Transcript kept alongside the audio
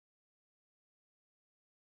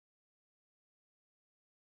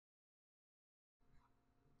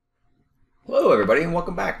Hello everybody and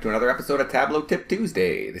welcome back to another episode of Tableau Tip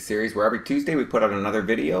Tuesday, the series where every Tuesday we put out another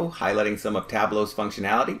video highlighting some of Tableau's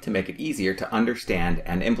functionality to make it easier to understand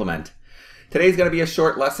and implement. Today's going to be a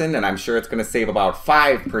short lesson and I'm sure it's going to save about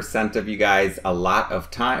 5% of you guys a lot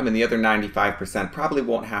of time, and the other 95% probably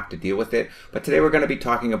won't have to deal with it. But today we're going to be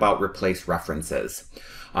talking about replace references.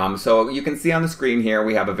 So you can see on the screen here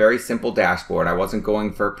we have a very simple dashboard. I wasn't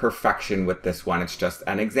going for perfection with this one, it's just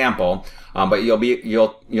an example. But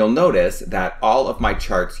you'll notice that all of my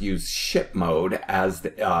charts use ship mode as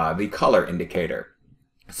the color indicator.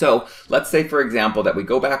 So let's say, for example, that we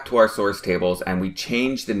go back to our source tables and we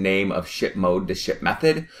change the name of ship mode to ship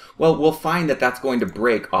method. Well, we'll find that that's going to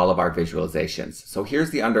break all of our visualizations. So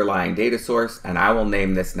here's the underlying data source, and I will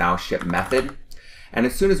name this now ship method. And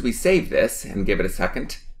as soon as we save this and give it a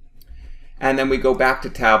second, and then we go back to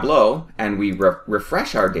Tableau and we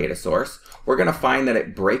refresh our data source, we're going to find that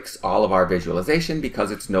it breaks all of our visualization because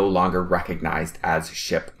it's no longer recognized as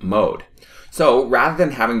ship mode. So rather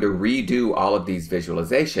than having to redo all of these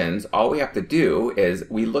visualizations, all we have to do is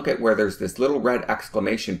we look at where there's this little red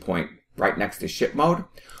exclamation point right next to ship mode.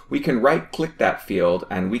 We can right click that field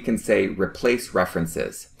and we can say replace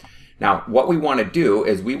references. Now what we want to do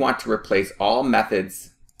is we want to replace all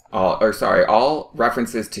all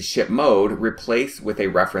references to ship mode, replace with a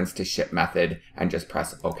reference to ship method, and just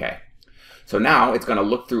press OK. So now it's going to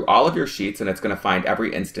look through all of your sheets and it's going to find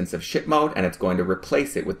every instance of ship mode and it's going to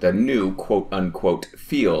replace it with the new quote-unquote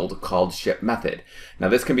field called ship method. Now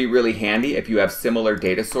this can be really handy if you have similar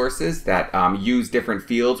data sources that use different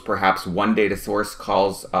fields. Perhaps one data source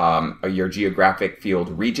calls your geographic field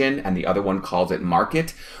region and the other one calls it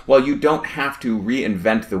market. Well, you don't have to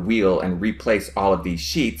reinvent the wheel and replace all of these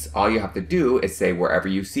sheets. All you have to do is say wherever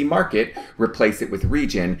you see market, replace it with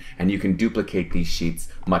region, and you can duplicate these sheets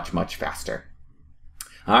much faster.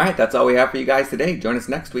 All right, that's all we have for you guys today. Join us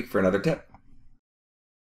next week for another tip.